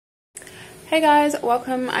Hey guys,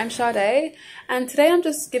 welcome. I'm Sade, and today I'm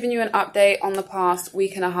just giving you an update on the past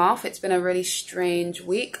week and a half. It's been a really strange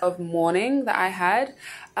week of mourning that I had.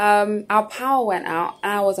 Our power went out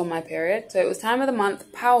and I was on my period, so it was time of the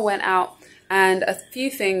month, power went out, and a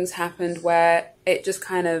few things happened where it just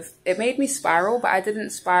it made me spiral, but I didn't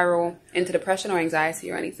spiral into depression or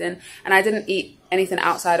anxiety or anything, and I didn't eat anything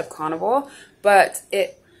outside of carnivore, but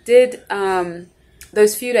it did,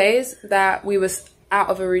 those few days that we was out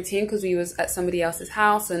of a routine because we was at somebody else's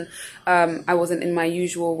house, and I wasn't in my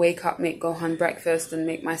usual wake up, make Gohan breakfast and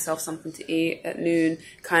make myself something to eat at noon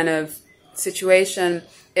kind of situation.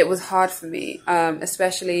 It was hard for me,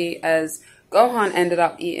 especially as Gohan ended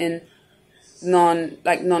up eating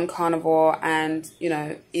non-carnivore and, you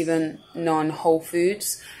know, even non-whole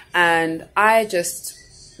foods, and I just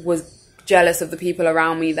was jealous of the people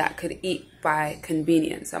around me that could eat by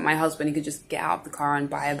convenience. Like my husband, he could just get out of the car and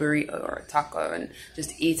buy a burrito or a taco and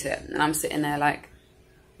just eat it, and I'm sitting there like,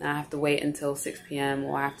 I have to wait until 6 p.m.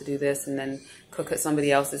 or I have to do this and then cook at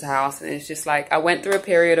somebody else's house. And it's just like, I went through a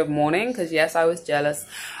period of mourning because yes, I was jealous.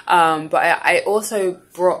 But I also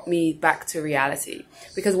brought me back to reality,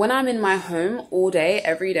 because when I'm in my home all day,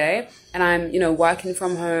 every day, and I'm, you know, working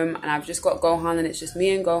from home and I've just got Gohan and it's just me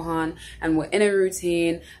and Gohan and we're in a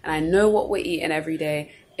routine and I know what we're eating every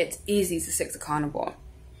day, it's easy to stick to carnivore.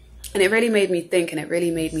 And it really made me think, and it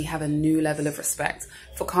really made me have a new level of respect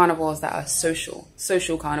for carnivores that are social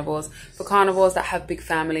carnivores, for carnivores that have big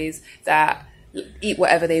families, that eat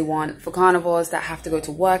whatever they want, for carnivores that have to go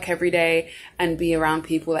to work every day and be around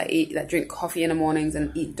people that drink coffee in the mornings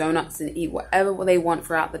and eat donuts and eat whatever they want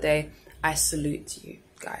throughout the day. I salute you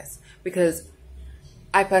guys, because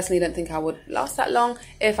I personally don't think I would last that long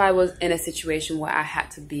if I was in a situation where I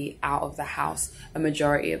had to be out of the house a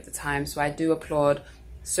majority of the time. So I do applaud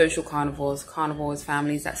social carnivores,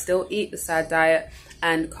 families that still eat the sad diet,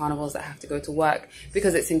 and carnivores that have to go to work,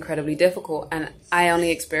 because it's incredibly difficult. And I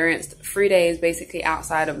only experienced 3 days basically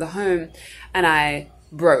outside of the home, and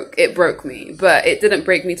it broke me, but it didn't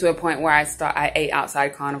break me to a point where I ate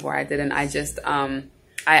outside carnivore. I didn't. I just I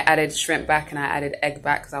added shrimp back and I added egg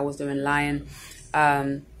back because I was doing lion.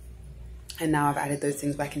 And now I've added those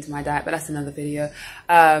things back into my diet, but that's another video.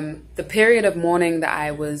 The period of mourning that I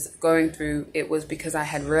was going through, it was because I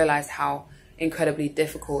had realized how incredibly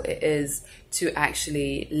difficult it is to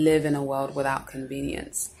actually live in a world without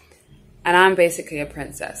convenience. And I'm basically a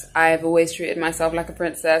princess. I've always treated myself like a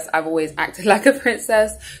princess. I've always acted like a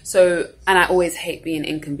princess. And I always hate being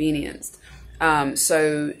inconvenienced.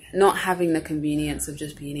 So not having the convenience of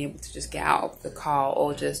just being able to just get out of the car,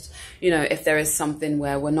 or just, you know, if there is something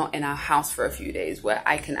where we're not in our house for a few days, where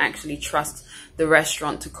I can actually trust the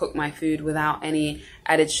restaurant to cook my food without any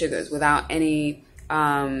added sugars, without any,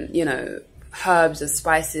 you know, herbs or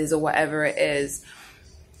spices or whatever it is,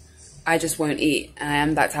 I just won't eat. And I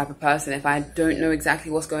am that type of person. If I don't know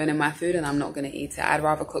exactly what's going in my food, and I'm not going to eat it, I'd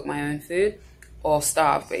rather cook my own food or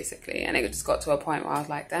starve, basically. And it just got to a point where I was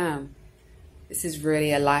like, damn, this is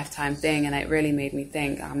really a lifetime thing. And it really made me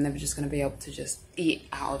think I'm never just going to be able to just eat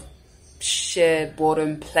out of sheer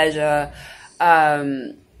boredom, pleasure.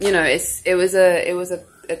 You know, it was a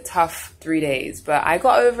tough 3 days, but I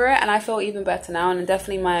got over it and I feel even better now. And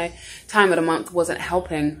definitely my time of the month wasn't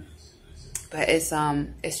helping, but it's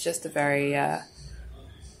just a very,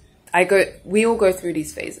 we all go through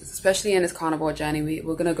these phases, especially in this carnivore journey.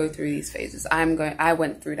 We're going to go through these phases. I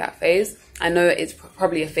went through that phase. I know it's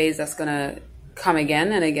probably a phase that's going to come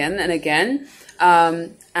again and again and again.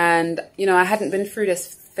 And, you know, I hadn't been through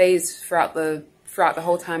this phase throughout the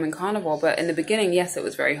whole time in carnivore, but in the beginning, yes, it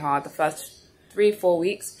was very hard. The first 3-4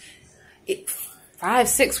 weeks,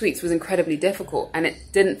 5-6 weeks was incredibly difficult, and it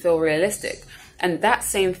didn't feel realistic. And that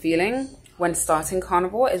same feeling when starting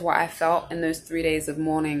carnivore is what I felt in those 3 days of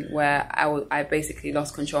mourning, where I basically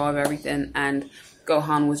lost control of everything, and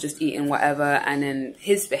Gohan was just eating whatever, and then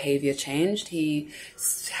his behavior changed.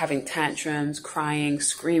 He's having tantrums, crying,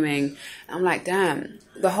 screaming. And I'm like, damn.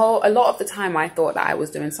 A lot of the time I thought that I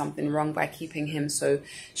was doing something wrong by keeping him so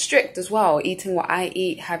strict as well, eating what I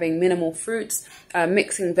eat, having minimal fruits,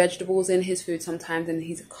 mixing vegetables in his food sometimes, and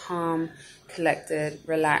he's a calm, collected,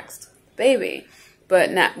 relaxed baby.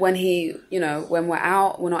 But now, when when we're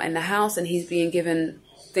out, we're not in the house, and he's being given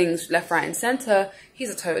things left, right, and center, he's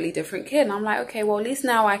a totally different kid. And I'm like, okay, well, at least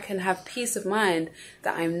now I can have peace of mind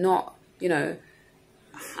that I'm not, you know,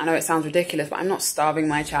 I know it sounds ridiculous, but I'm not starving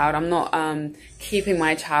my child. I'm not keeping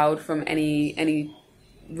my child from any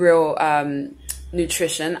real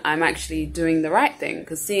nutrition. I'm actually doing the right thing,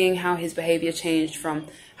 because seeing how his behavior changed from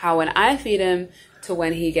how when I feed him to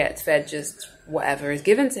when he gets fed just whatever is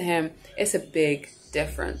given to him, it's a big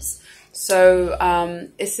difference. So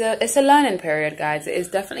it's a learning period, guys. It is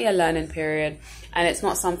definitely a learning period. And it's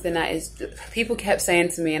not something that is, people kept saying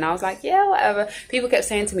to me, and I was like, yeah, whatever. People kept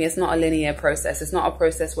saying to me, it's not a linear process. It's not a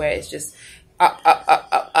process where it's just up, up, up,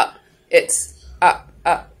 up, up. It's up,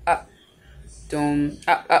 doom,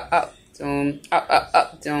 up, doom,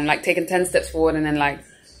 up, doom. Like taking 10 steps forward and then like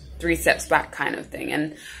 3 steps back kind of thing.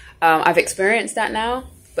 And I've experienced that now.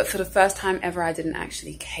 But for the first time ever, I didn't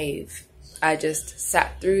actually cave. I just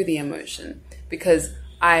sat through the emotion because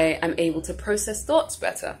I am able to process thoughts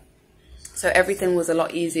better. So everything was a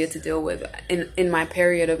lot easier to deal with. In my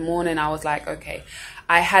period of mourning, I was like, okay,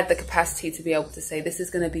 I had the capacity to be able to say, this is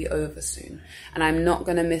going to be over soon. And I'm not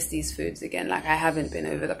going to miss these foods again like I haven't been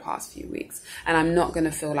over the past few weeks. And I'm not going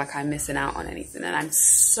to feel like I'm missing out on anything. And I'm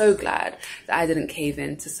so glad that I didn't cave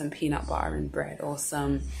into some peanut butter and bread or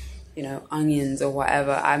some, you know, onions or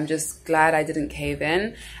whatever. I'm just glad I didn't cave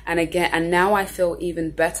in. And now I feel even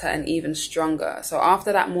better and even stronger. So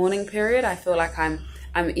after that mourning period, I feel like I'm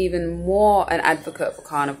even more an advocate for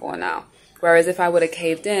carnivore now. Whereas if I would have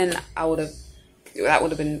caved in, it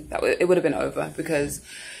would have been over, because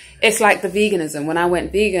it's like the veganism. When I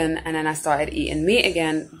went vegan and then I started eating meat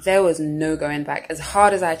again, there was no going back. As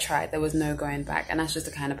hard as I tried, there was no going back. And that's just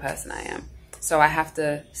the kind of person I am. So I have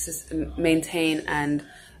to maintain and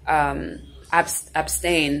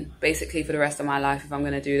abstain basically for the rest of my life if I'm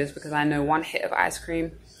going to do this, because I know one hit of ice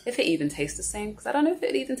cream, if it even tastes the same, because I don't know if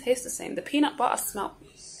it even tastes the same. The peanut butter smelled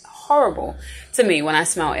horrible to me when I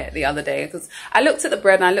smelled it the other day, because I looked at the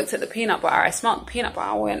bread and I looked at the peanut butter. I smelled the peanut butter.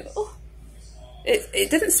 I went, oh, it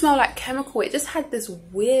didn't smell like chemical. It just had this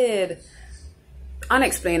weird,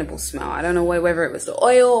 unexplainable smell. I don't know whether it was the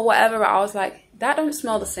oil or whatever, but I was like, that don't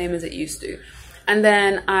smell the same as it used to. And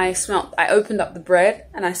then I opened up the bread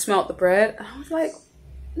and I smelled the bread and I was like,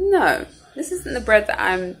 no, this isn't the bread that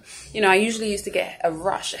I usually used to get a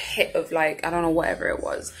hit of like, I don't know, whatever it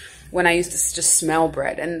was, when I used to just smell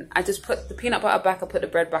bread. And I just put the peanut butter back, I put the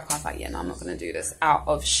bread back. I was like, yeah, no, I'm not going to do this out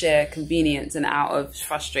of sheer convenience and out of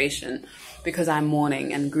frustration, because I'm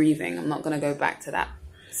mourning and grieving. I'm not going to go back to that.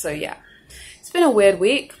 So yeah, it's been a weird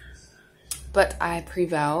week, but I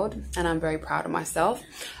prevailed and I'm very proud of myself.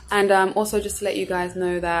 And also just to let you guys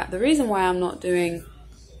know that the reason why I'm not doing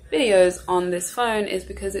videos on this phone is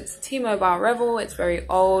because it's T-Mobile Revel. It's very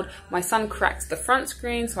old. My son cracked the front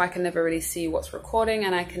screen, so I can never really see what's recording,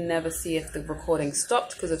 and I can never see if the recording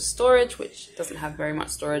stopped because of storage, which doesn't have very much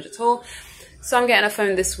storage at all. So I'm getting a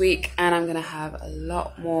phone this week, and I'm gonna have a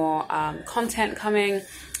lot more content coming.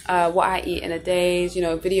 What I eat in a day,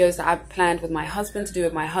 videos that I've planned with my husband to do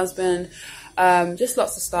with my husband. Just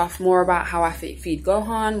lots of stuff, more about how I feed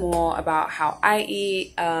Gohan, more about how I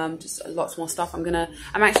eat, just lots more stuff. I'm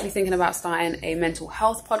actually thinking about starting a mental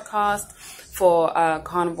health podcast for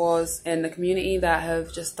carnivores in the community that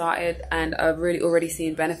have just started and are really already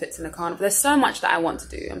seeing benefits in the carnivore. There's so much that I want to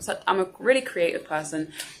do. I'm a really creative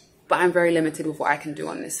person, but I'm very limited with what I can do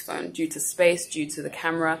on this phone due to space, due to the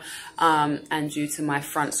camera, and due to my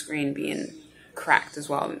front screen being cracked as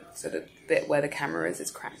well. So the bit where the camera is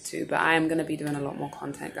cracked too. But I am going to be doing a lot more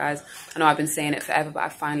content, guys. I know I've been saying it forever, but I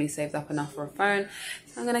finally saved up enough for a phone.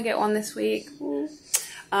 So I'm going to get one this week.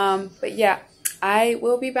 But yeah, I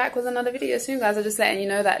will be back with another video soon, guys. I'm just letting you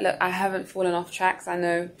know that, look, I haven't fallen off tracks. I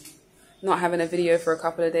know not having a video for a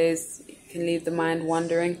couple of days can leave the mind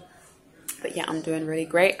wandering. But yeah, I'm doing really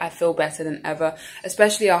great. I feel better than ever,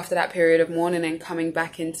 especially after that period of mourning and coming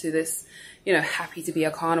back into this, happy to be a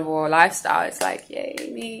carnivore lifestyle. It's like, yay,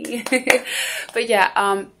 me. But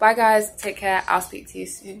yeah, bye guys. Take care. I'll speak to you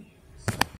soon.